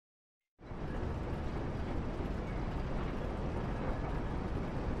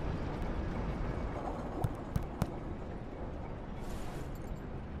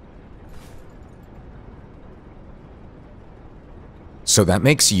So that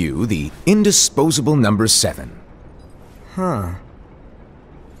makes you the indisposable number 7. Huh.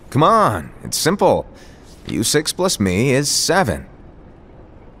 Come on, it's simple. You 6 plus me is 7.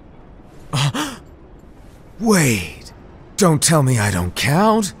 Wait, don't tell me I don't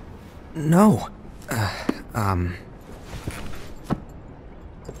count? No.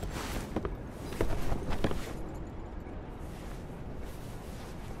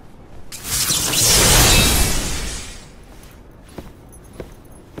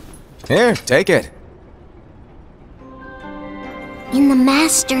 Here, take it. In the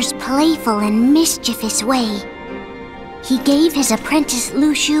Master's playful and mischievous way, he gave his apprentice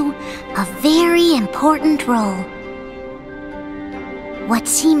Luciu a very important role. What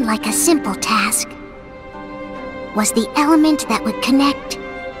seemed like a simple task was the element that would connect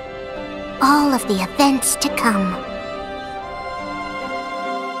all of the events to come.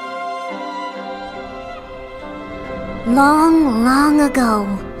 Long, long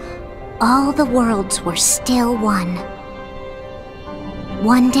ago, all the worlds were still one.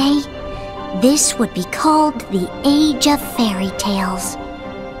 One day, this would be called the Age of Fairy Tales.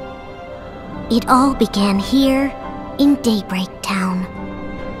 It all began here in Daybreak Town.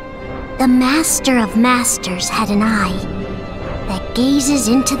 The Master of Masters had an eye that gazes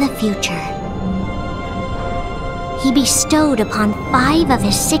into the future. He bestowed upon 5 of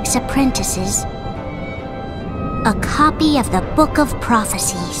his 6 apprentices a copy of the Book of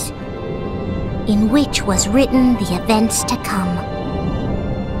Prophecies, in which was written the events to come.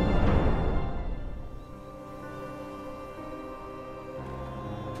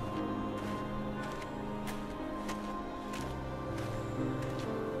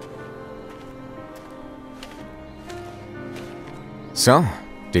 So,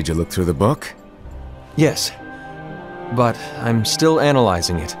 did you look through the book? Yes. But I'm still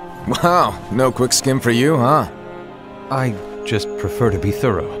analyzing it. Wow, no quick skim for you, huh? I just prefer to be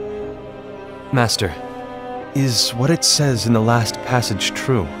thorough. Master, is what it says in the last passage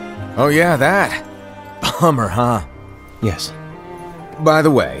true? Oh yeah, that. Bummer, huh? Yes. By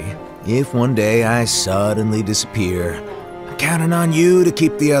the way, if one day I suddenly disappear, I'm counting on you to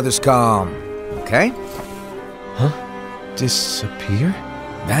keep the others calm, okay? Huh? Disappear?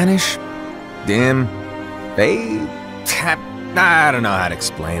 Vanish? Dim? Fade? I don't know how to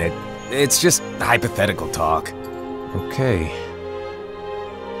explain it. It's just hypothetical talk. Okay.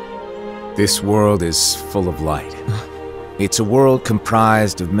 This world is full of light. It's a world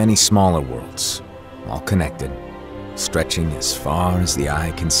comprised of many smaller worlds, all connected, stretching as far as the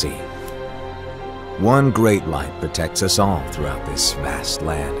eye can see. One great light protects us all throughout this vast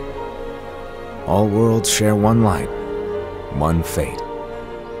land. All worlds share one light, one fate.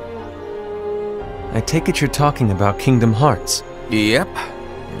 I take it you're talking about Kingdom Hearts. Yep,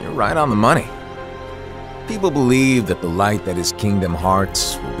 you're right on the money. People believe that the light that is Kingdom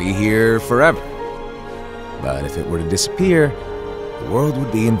Hearts will be here forever. But if it were to disappear, the world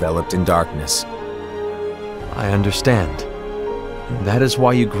would be enveloped in darkness. I understand. That is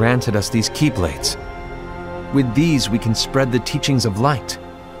why you granted us these Keyblades. With these, we can spread the teachings of light.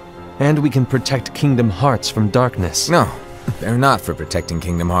 And we can protect Kingdom Hearts from darkness. No, they're not for protecting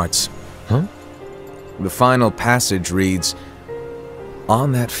Kingdom Hearts. Huh? The final passage reads,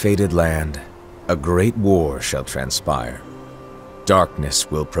 "On that fated land, a great war shall transpire.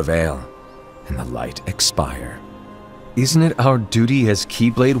 Darkness will prevail, and the light expire." Isn't it our duty as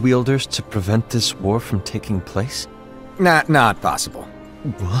Keyblade wielders to prevent this war from taking place? Not possible.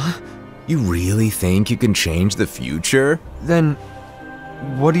 What? You really think you can change the future? Then,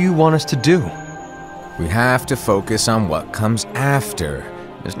 what do you want us to do? We have to focus on what comes after.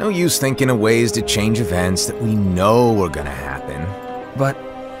 There's no use thinking of ways to change events that we know are gonna happen. But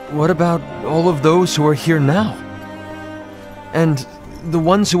what about all of those who are here now? And the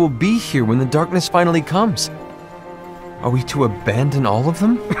ones who will be here when the darkness finally comes? Are we to abandon all of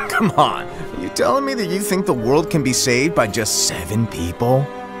them? Come on, are you telling me that you think the world can be saved by just 7 people?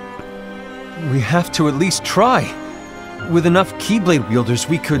 We have to at least try. With enough Keyblade wielders,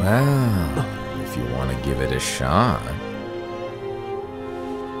 we could... Well, if you want to give it a shot.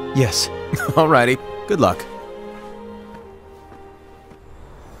 Yes. Alrighty, good luck.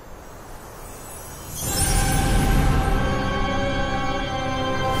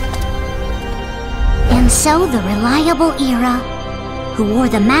 And so the reliable Era, who wore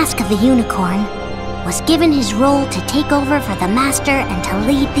the mask of the unicorn, was given his role to take over for the Master and to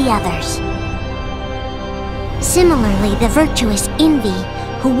lead the others. Similarly, the virtuous Envy,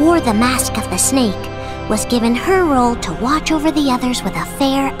 who wore the mask of the snake, was given her role to watch over the others with a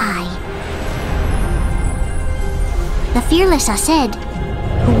fair eye. The fearless Aced,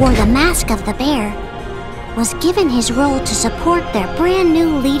 who wore the mask of the bear, was given his role to support their brand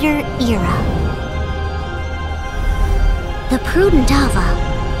new leader, Ira. The prudent Ava,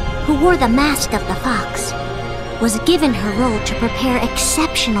 who wore the mask of the fox, was given her role to prepare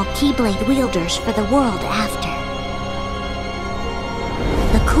exceptional Keyblade wielders for the world after.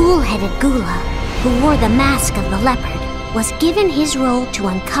 The cool-headed Gula, who wore the mask of the leopard, was given his role to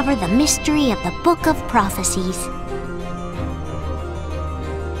uncover the mystery of the Book of Prophecies.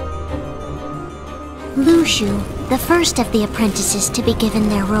 Lushu, the first of the apprentices to be given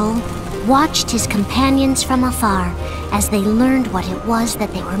their role, watched his companions from afar as they learned what it was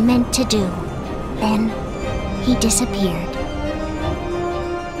that they were meant to do. Then, he disappeared.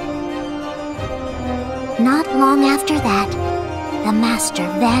 Not long after that, the master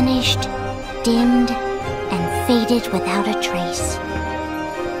vanished, dimmed, and faded without a trace.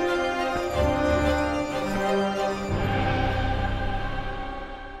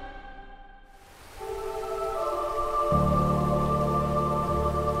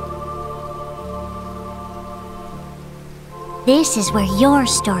 This is where your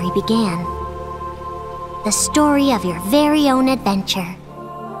story began. The story of your very own adventure.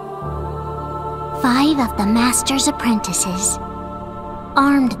 5 of the Master's apprentices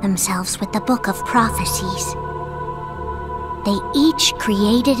armed themselves with the Book of Prophecies. They each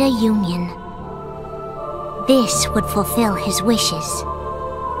created a union. This would fulfill his wishes.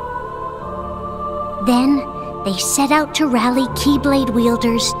 Then, they set out to rally Keyblade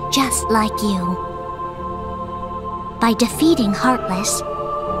wielders just like you. By defeating Heartless,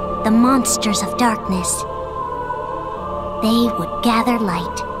 the monsters of darkness, they would gather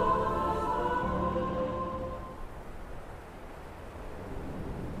light.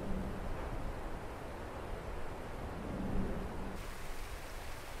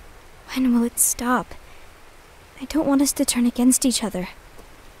 When will it stop? I don't want us to turn against each other.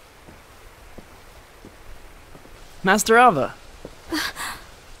 Master Ava.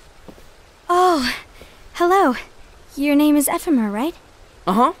 Oh, hello. Your name is Ephemer, right?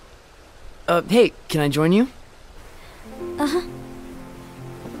 Uh-huh. Hey, can I join you? Uh-huh.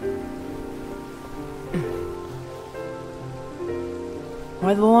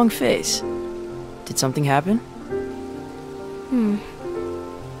 Why the long face? Did something happen?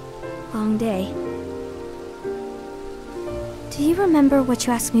 Long day. Do you remember what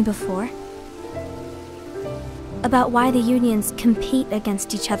you asked me before? About why the unions compete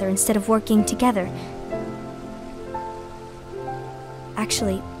against each other instead of working together.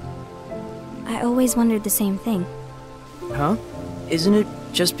 Actually, I always wondered the same thing. Huh? Isn't it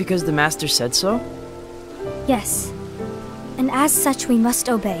just because the Master said so? Yes. And as such, we must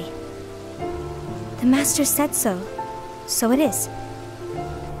obey. The Master said so, so it is.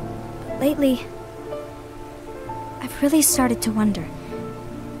 But lately, I've really started to wonder.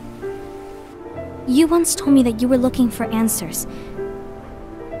 You once told me that you were looking for answers.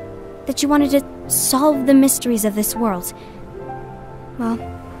 That you wanted to solve the mysteries of this world. Well,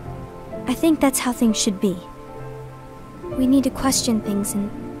 I think that's how things should be. We need to question things and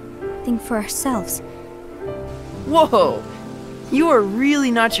think for ourselves. Whoa! You are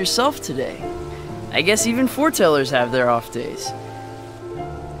really not yourself today. I guess even foretellers have their off days.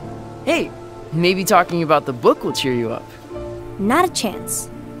 Hey, maybe talking about the book will cheer you up. Not a chance.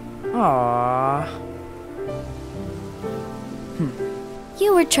 Aww.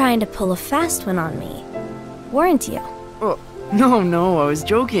 You were trying to pull a fast one on me, weren't you? Oh, no, I was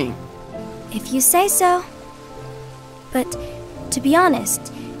joking. If you say so. But, to be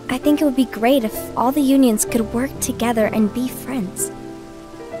honest, I think it would be great if all the unions could work together and be friends.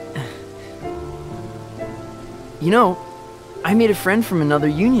 You know, I made a friend from another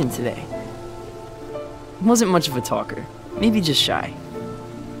union today. Wasn't much of a talker, maybe just shy.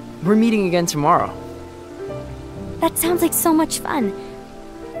 We're meeting again tomorrow. That sounds like so much fun.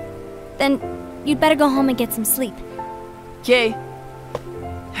 Then, you'd better go home and get some sleep. Okay.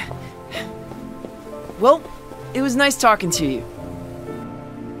 Well, it was nice talking to you.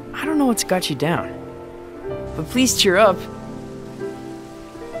 I don't know what's got you down, but please cheer up.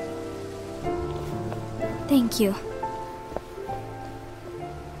 Thank you.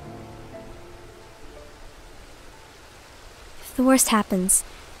 If the worst happens,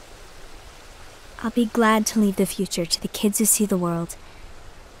 I'll be glad to leave the future to the kids who see the world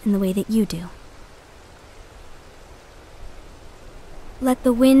in the way that you do. Let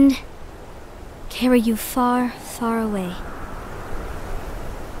the wind carry you far, far away.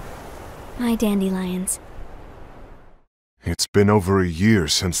 My dandelions. It's been over a year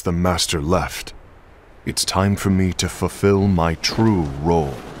since the Master left. It's time for me to fulfill my true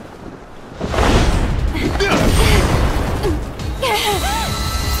role.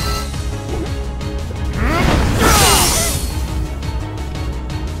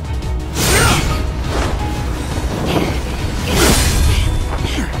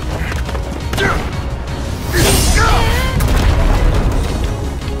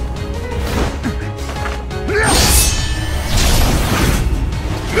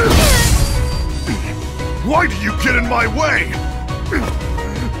 Why do you get in my way?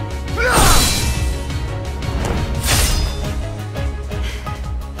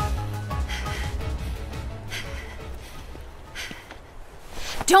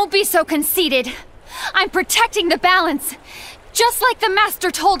 Don't be so conceited. I'm protecting the balance, just like the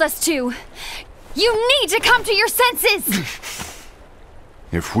Master told us to. You need to come to your senses!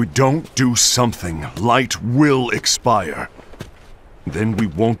 If we don't do something, light will expire. Then we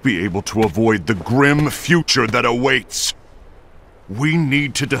won't be able to avoid the grim future that awaits. We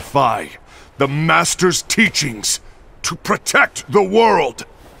need to defy the Master's teachings to protect the world.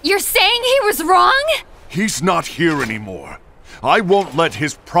 You're saying he was wrong? He's not here anymore. I won't let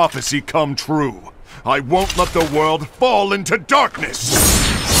his prophecy come true. I won't let the world fall into darkness!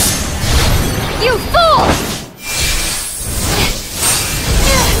 You fool!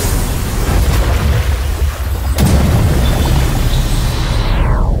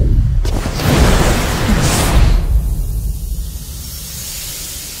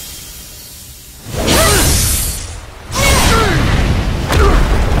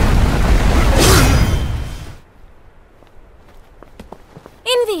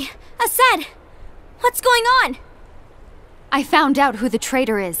 Asad! What's going on? I found out who the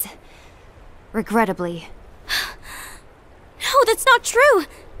traitor is. Regrettably. No, that's not true!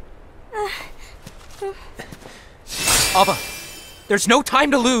 Ava, there's no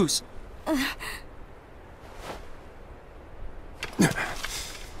time to lose!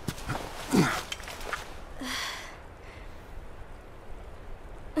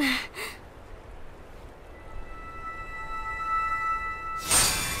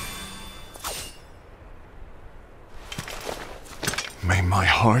 May my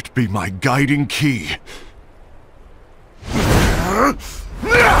heart be my guiding key. Gula,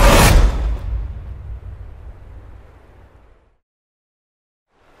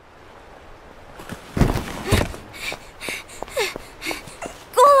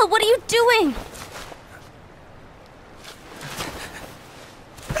 what are you doing?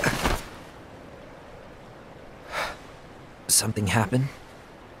 Something happened?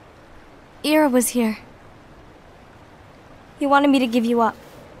 Ira was here. He wanted me to give you up.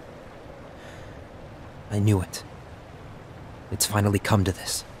 I knew it. It's finally come to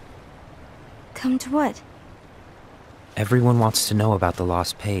this. Come to what? Everyone wants to know about the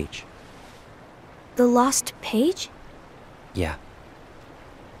lost page. The lost page? Yeah.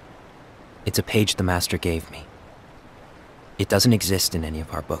 It's a page the Master gave me. It doesn't exist in any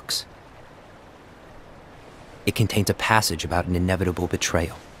of our books. It contains a passage about an inevitable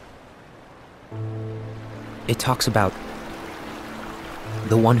betrayal. It talks about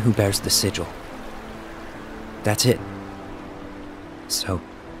the one who bears the sigil. That's it. So,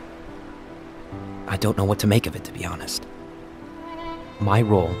 I don't know what to make of it, to be honest. My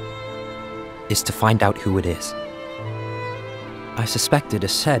role is to find out who it is. I suspected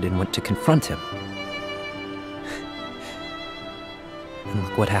Ased and went to confront him. And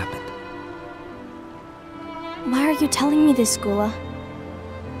look what happened. Why are you telling me this, Gula?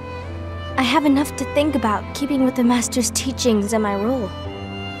 I have enough to think about, keeping with the Master's teachings and my role.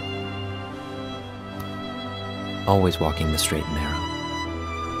 Always walking the straight and narrow.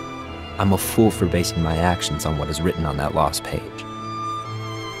 I'm a fool for basing my actions on what is written on that lost page.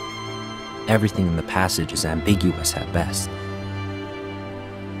 Everything in the passage is ambiguous at best.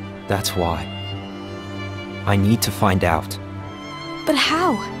 That's why I need to find out. But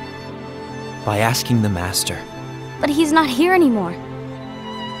how? By asking the Master. But he's not here anymore.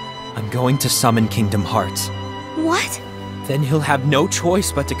 I'm going to summon Kingdom Hearts. What? Then he'll have no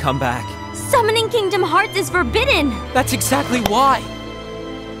choice but to come back. Summoning Kingdom Hearts is forbidden! That's exactly why!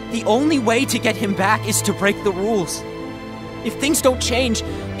 The only way to get him back is to break the rules. If things don't change,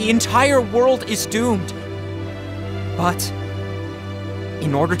 the entire world is doomed. But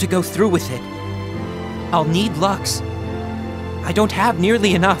in order to go through with it, I'll need Lux. I don't have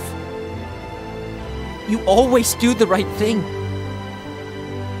nearly enough. You always do the right thing.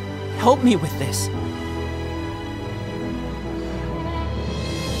 Help me with this.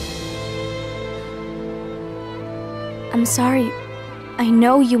 I'm sorry. I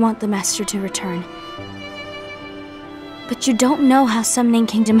know you want the Master to return. But you don't know how summoning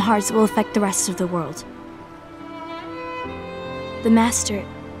Kingdom Hearts will affect the rest of the world. The Master,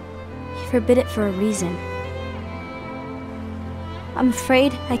 he forbid it for a reason. I'm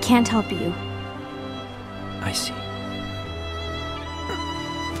afraid I can't help you. I see.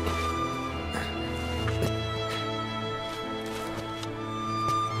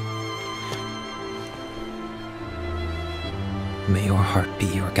 May your heart be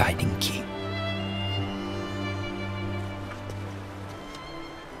your guiding key.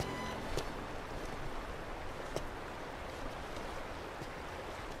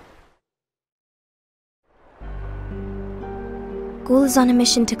 school is on a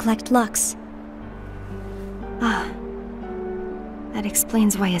mission to collect Lux. Ah. That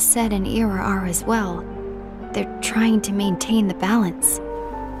explains why Aced and Ira are as well. They're trying to maintain the balance.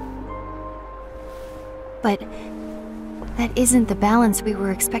 But that isn't the balance we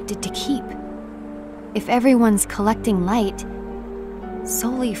were expected to keep. If everyone's collecting light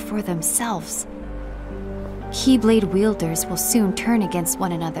solely for themselves, Keyblade wielders will soon turn against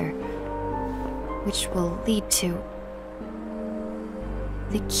one another, which will lead to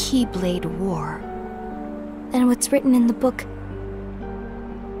the Keyblade War. Then what's written in the book,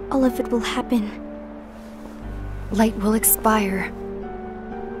 all of it will happen. Light will expire.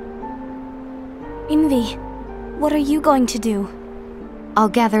 Envy, what are you going to do? I'll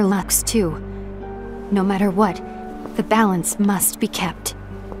gather Lux too. No matter what, the balance must be kept.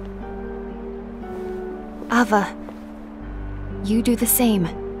 Ava, you do the same.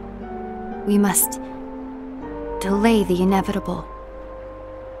 We must delay the inevitable.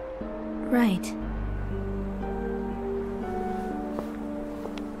 Right.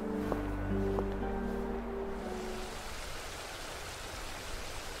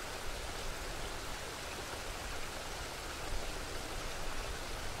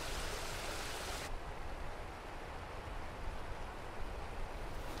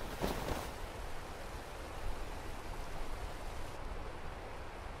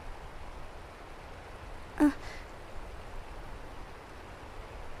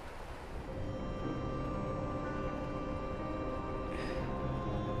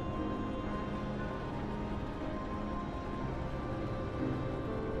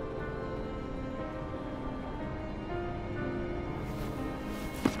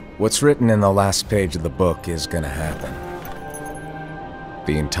 What's written in the last page of the book is gonna happen.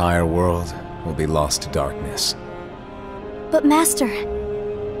 The entire world will be lost to darkness. But Master,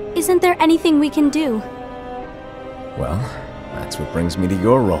 isn't there anything we can do? Well, that's what brings me to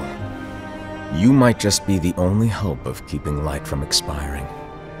your role. You might just be the only hope of keeping light from expiring.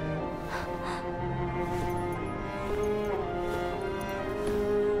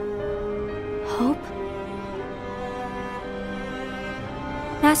 Hope?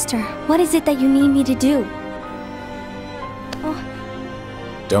 Master, what is it that you need me to do?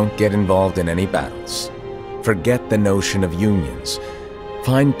 Don't get involved in any battles. Forget the notion of unions.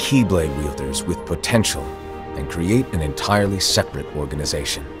 Find Keyblade wielders with potential and create an entirely separate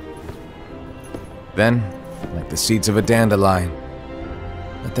organization. Then, like the seeds of a dandelion,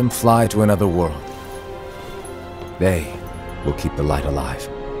 let them fly to another world. They will keep the light alive.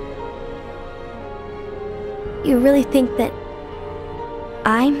 You really think that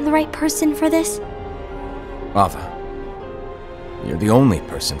I'm the right person for this? Ava, you're the only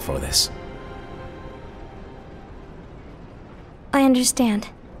person for this. I understand.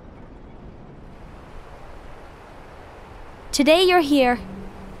 Today you're here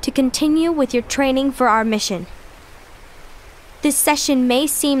to continue with your training for our mission. This session may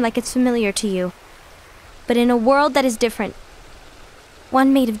seem like it's familiar to you, but in a world that is different,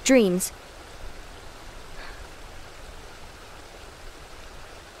 one made of dreams,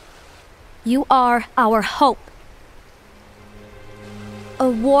 you are our hope. A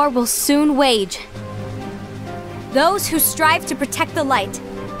war will soon wage. Those who strive to protect the light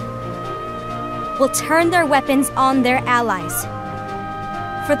will turn their weapons on their allies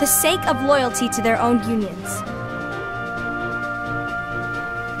for the sake of loyalty to their own unions.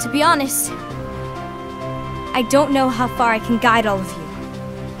 To be honest, I don't know how far I can guide all of you.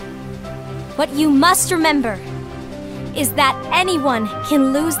 What you must remember is that anyone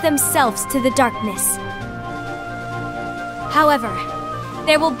can lose themselves to the darkness. However,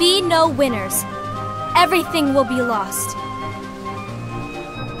 there will be no winners. Everything will be lost.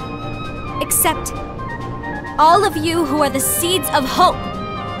 Except all of you who are the seeds of hope.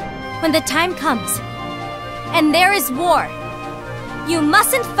 When the time comes, and there is war, you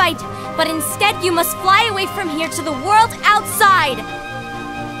mustn't fight, but instead you must fly away from here to the world outside.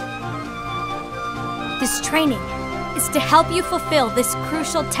 This training is to help you fulfill this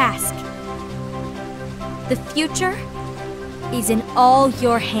crucial task. The future is in all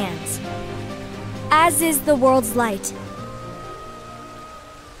your hands, as is the world's light.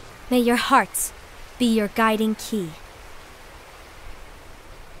 May your hearts be your guiding key.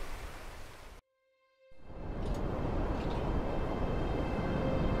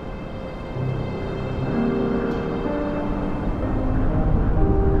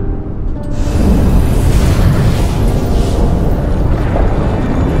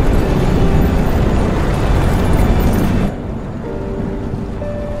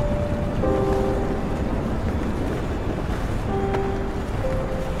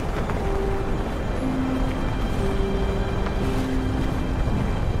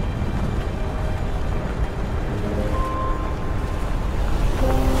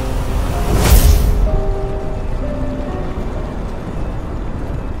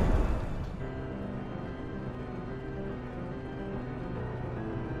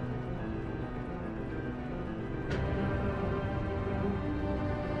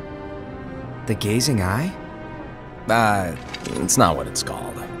 The gazing eye? It's not what it's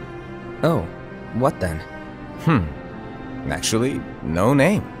called. Oh, what then? Actually, no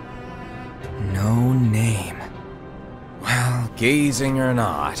name. No name. Well, gazing or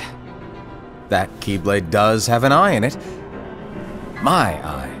not, that Keyblade does have an eye in it. My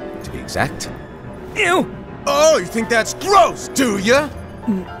eye, to be exact. Ew! Oh, you think that's gross, do ya?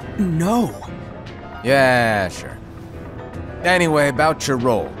 No. Yeah, sure. Anyway, about your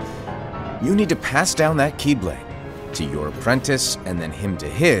role. You need to pass down that Keyblade to your apprentice and then him to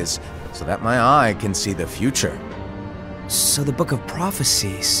his, so that my eye can see the future. So the Book of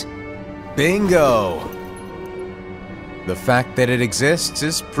Prophecies. Bingo! The fact that it exists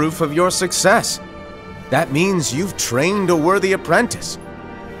is proof of your success. That means you've trained a worthy apprentice,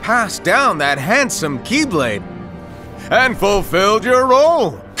 passed down that handsome Keyblade, and fulfilled your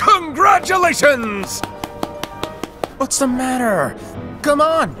role. Congratulations! What's the matter? Come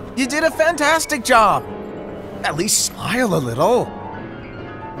on, you did a fantastic job. At least smile a little.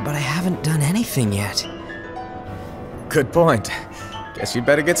 But I haven't done anything yet. Good point. Guess you'd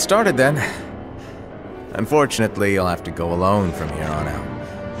better get started then. Unfortunately, you'll have to go alone from here on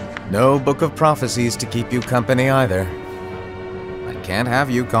out. No Book of Prophecies to keep you company either. I can't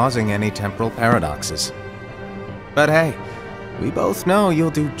have you causing any temporal paradoxes. But hey, we both know you'll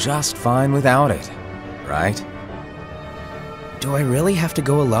do just fine without it, right? Do I really have to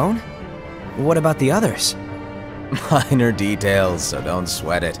go alone? What about the others? Minor details, so don't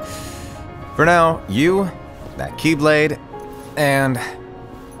sweat it. For now, you, that Keyblade, and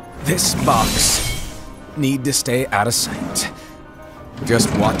this box need to stay out of sight.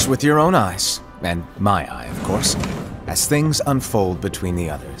 Just watch with your own eyes, and my eye, of course, as things unfold between the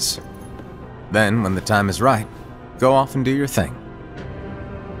others. Then, when the time is right, go off and do your thing.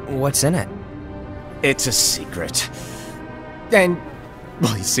 What's in it? It's a secret. And,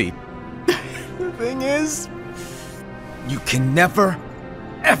 well, you see, the thing is, you can never,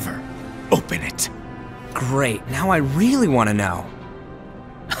 ever open it. Great, now I really want to know.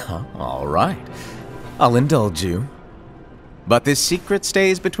 All right. I'll indulge you. But this secret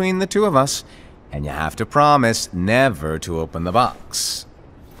stays between the two of us, and you have to promise never to open the box.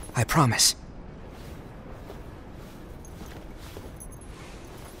 I promise.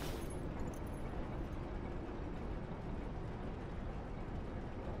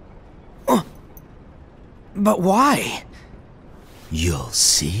 But why? You'll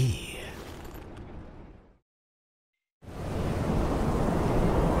see.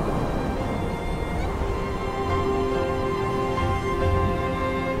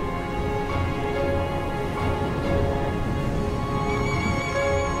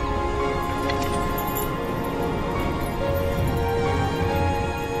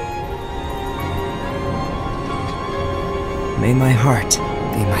 May my heart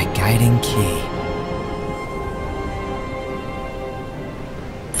be my guiding key.